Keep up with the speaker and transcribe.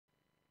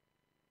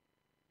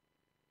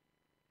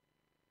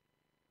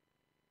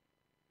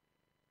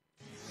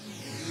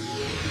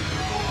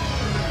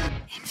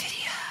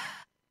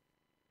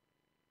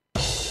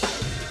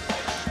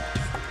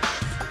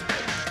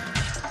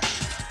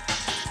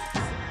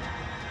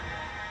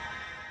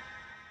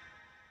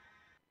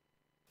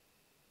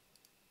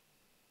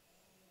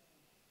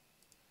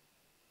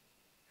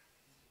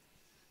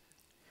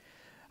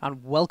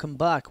And welcome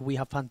back. We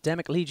have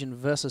Pandemic Legion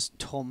versus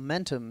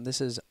Tormentum. This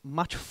is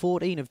match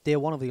 14 of day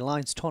 1 of the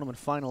Alliance Tournament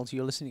Finals.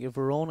 You're listening to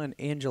Verona and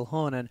Angel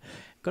Horn, and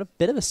got a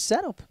bit of a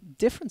setup,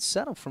 different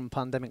setup from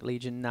Pandemic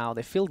Legion now.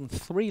 They're fielding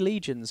 3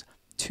 Legions,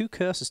 2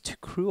 Curses, 2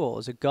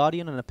 Cruors, a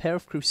Guardian and a pair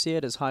of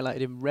Crusaders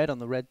highlighted in red on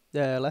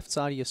the left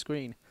side of your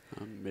screen.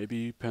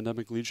 Maybe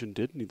Pandemic Legion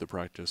did need the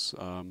practice.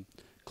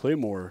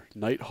 Claymore,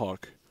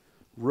 Nighthawk,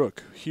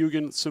 Rook,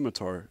 Hugin,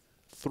 Scimitar,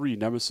 3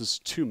 Nemesis,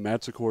 2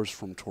 Manticores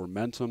from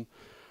Tormentum.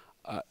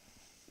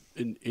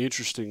 An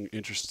interesting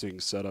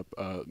setup.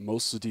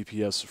 Most of the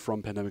DPS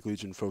from Pandemic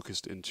Legion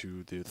focused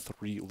into the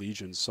 3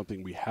 Legions,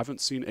 something we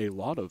haven't seen a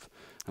lot of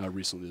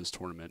recently this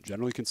tournament.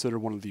 Generally considered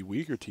one of the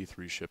weaker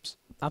T3 ships.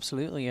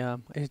 Absolutely.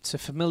 It's a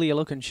familiar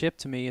looking ship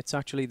to me. It's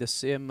actually the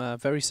same,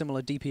 very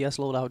similar DPS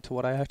loadout to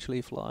what I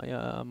actually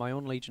fly my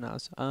own Legion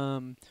as.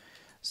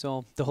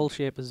 So the whole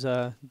shape is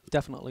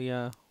definitely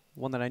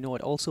one that I know.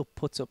 It also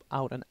puts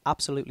out an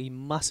absolutely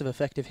massive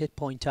effective hit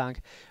point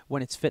tank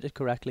when it's fitted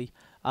correctly.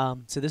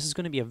 So this is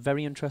going to be a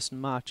very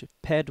interesting match.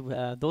 Paired,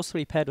 those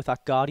 3 paired with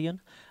that Guardian,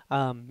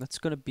 that's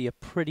going to be a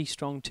pretty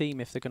strong team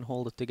if they can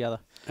hold it together.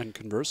 And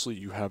conversely,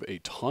 you have a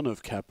ton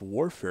of cap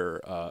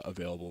warfare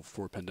available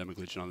for Pandemic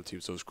Legion on the team.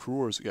 So those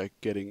Cruors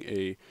getting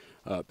a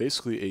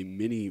basically a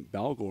mini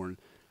Balgorn,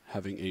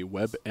 having a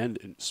web and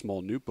a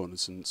small nuke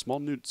bonus. And small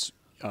nukes,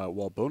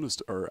 while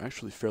bonused, are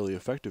actually fairly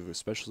effective,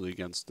 especially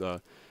against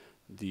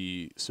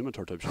the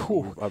Scimitar type ship.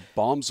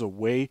 Bombs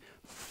away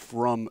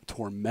from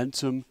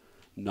Tormentum.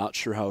 Not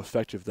sure how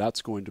effective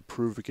that's going to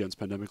prove against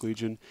Pandemic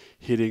Legion.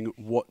 Hitting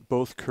what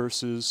both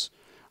Curses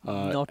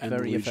not and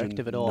very Legion,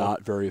 effective at all.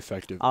 Not very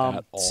effective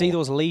at all. See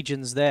those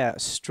Legions there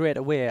straight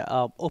away,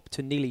 up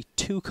to nearly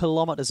 2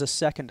 kilometers a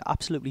second,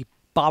 absolutely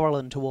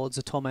barreling towards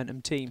the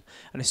Tormentum team.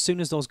 And as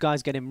soon as those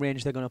guys get in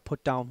range, they're going to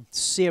put down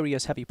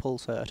serious heavy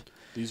pulse hurt.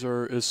 This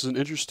is an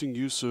interesting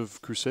use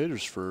of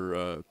Crusaders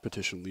for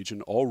Petition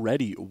Legion.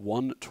 Already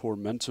 1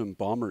 Tormentum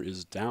bomber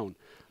is down.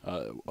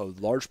 A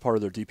large part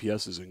of their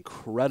DPS is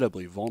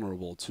incredibly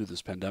vulnerable to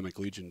this Pandemic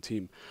Legion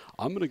team.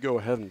 I'm going to go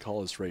ahead and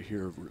call this right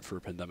here for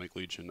Pandemic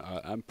Legion.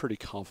 I'm pretty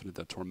confident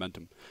that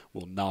Tormentum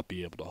will not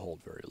be able to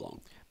hold very long.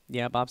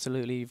 Yep,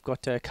 absolutely. You've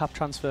got a cap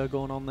transfer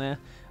going on there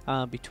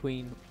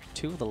between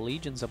 2 of the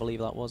Legions, I believe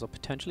that was, or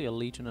potentially a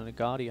Legion and a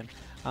Guardian.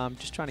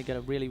 Just trying to get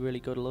a really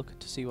good look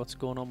to see what's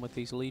going on with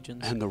these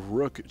Legions. And the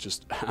Rook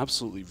just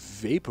absolutely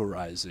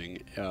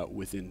vaporizing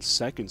within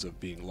seconds of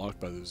being locked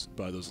by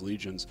those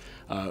Legions.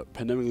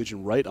 Pandemic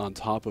Legion right on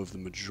top of the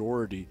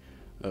majority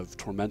of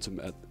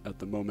Tormentum at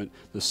the moment.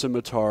 The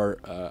Scimitar,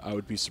 I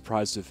would be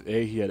surprised if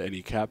A, he had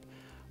any cap,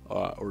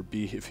 or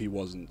B, if he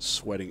wasn't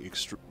sweating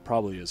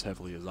probably as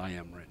heavily as I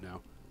am right now.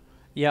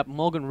 Yep,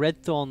 Morgan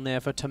Redthorn there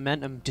for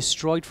Tormentum,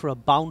 destroyed for a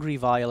boundary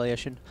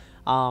violation.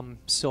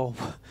 So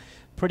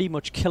pretty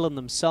much killing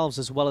themselves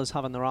as well as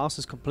having their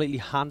asses completely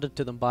handed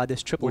to them by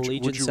this triple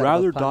Legion. Would you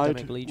rather die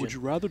to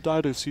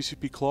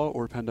CCP Claw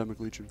or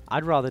Pandemic Legion?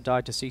 I'd rather die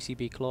to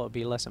CCP Claw. It'd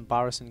be less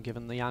embarrassing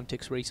given the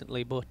antics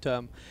recently. But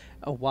oh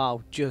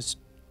wow, just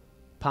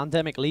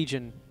Pandemic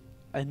Legion,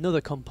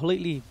 another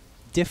completely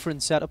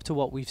different setup to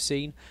what we've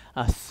seen.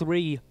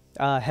 3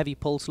 heavy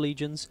pulse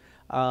Legions,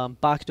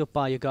 backed up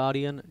by a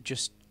Guardian.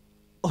 Just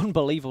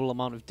unbelievable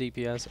amount of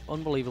DPS,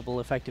 unbelievable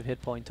effective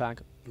hit point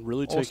tank.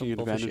 Really taking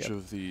advantage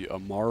of the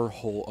Amar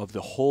hole, of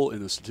the hole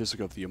in the statistic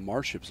of the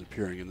Amar ships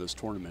appearing in this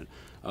tournament.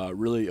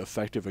 Really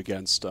effective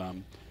against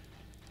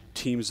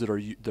teams that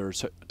are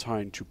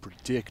trying to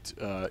predict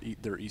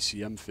their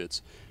ECM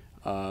fits.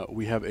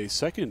 We have a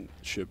second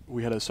ship.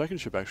 We had a second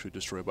ship actually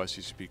destroyed by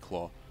CCP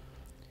Claw.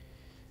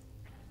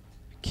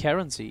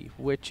 Currency,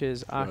 which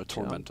is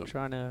actually, I'm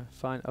trying to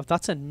find. Oh,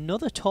 that's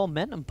another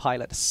Tormentum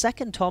pilot. A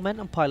second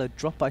Tormentum pilot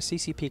dropped by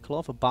CCP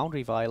Claw for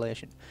boundary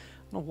violation.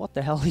 I don't know what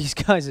the hell these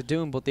guys are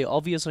doing, but they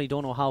obviously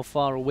don't know how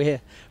far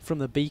away from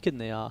the beacon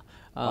they are.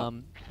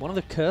 One of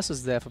the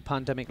Curses there for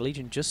Pandemic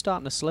Legion just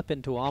starting to slip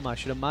into armor. I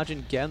should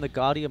imagine getting the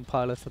Guardian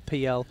pilot for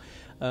PL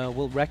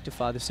will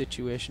rectify the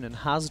situation, and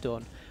has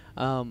done.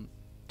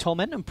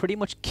 Tormentum pretty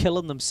much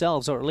killing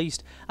themselves, or at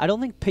least I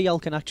don't think PL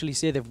can actually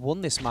say they've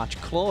won this match.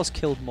 Claw's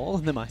killed more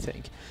than them, I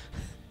think.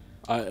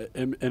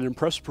 An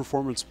impressive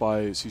performance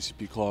by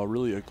CCP Claw,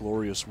 really a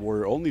glorious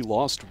warrior. Only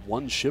lost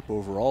 1 ship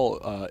overall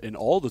in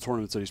all the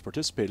tournaments that he's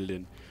participated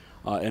in,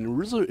 and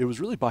it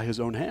was really by his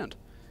own hand.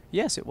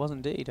 Yes, it was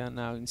indeed, and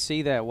you can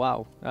see there,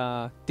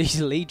 wow,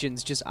 these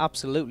Legions just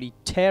absolutely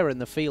tearing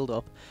the field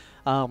up.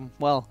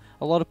 Well,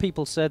 a lot of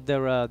people said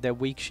they're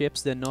weak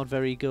ships, they're not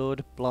very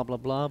good, blah blah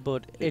blah,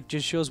 but it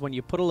just shows when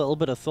you put a little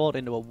bit of thought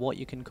into it, what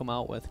you can come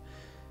out with.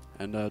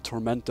 And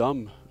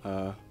Tormentum,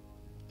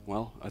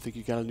 well, I think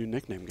you got a new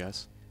nickname,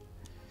 guys.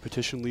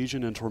 Petition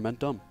Legion and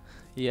Tormentum.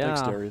 Yeah.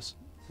 Thanks, Darius.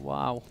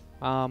 Wow.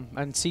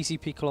 And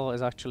CCP Claw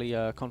is actually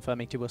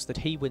confirming to us that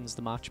he wins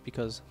the match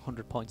because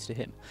 100 points to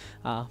him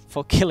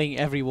for killing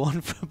everyone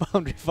for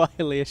boundary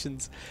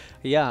violations.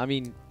 Yeah, I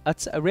mean,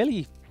 that's a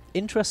really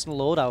interesting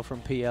loadout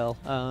from PL.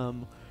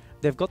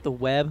 they've got the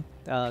web,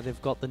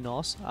 they've got the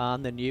NOS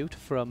and the Newt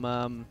from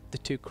the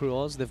two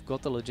Crows. They've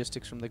got the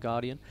logistics from the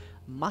Guardian.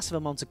 Massive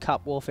amounts of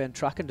cap warfare and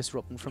tracking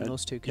disrupting from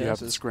those two cases. You have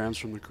the scrams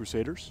from the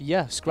Crusaders?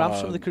 Yeah, scraps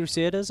from the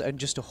Crusaders and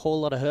just a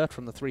whole lot of hurt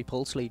from the 3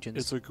 Pulse Legions.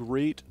 It's a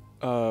great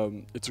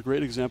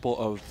example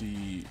of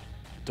the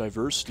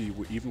diversity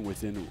even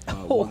within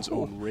one's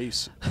own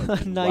race.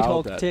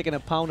 Nighthawk taking a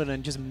pounding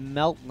and just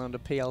melting on the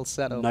PL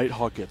setup.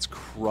 Nighthawk gets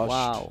crushed.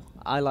 Wow,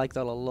 I like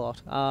that a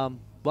lot.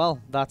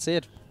 Well, that's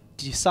it.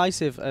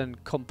 Decisive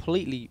and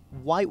completely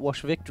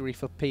whitewash victory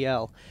for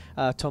PL.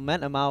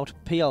 Tormentum out,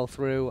 PL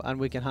through, and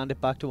we can hand it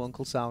back to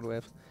Uncle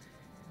Soundwave.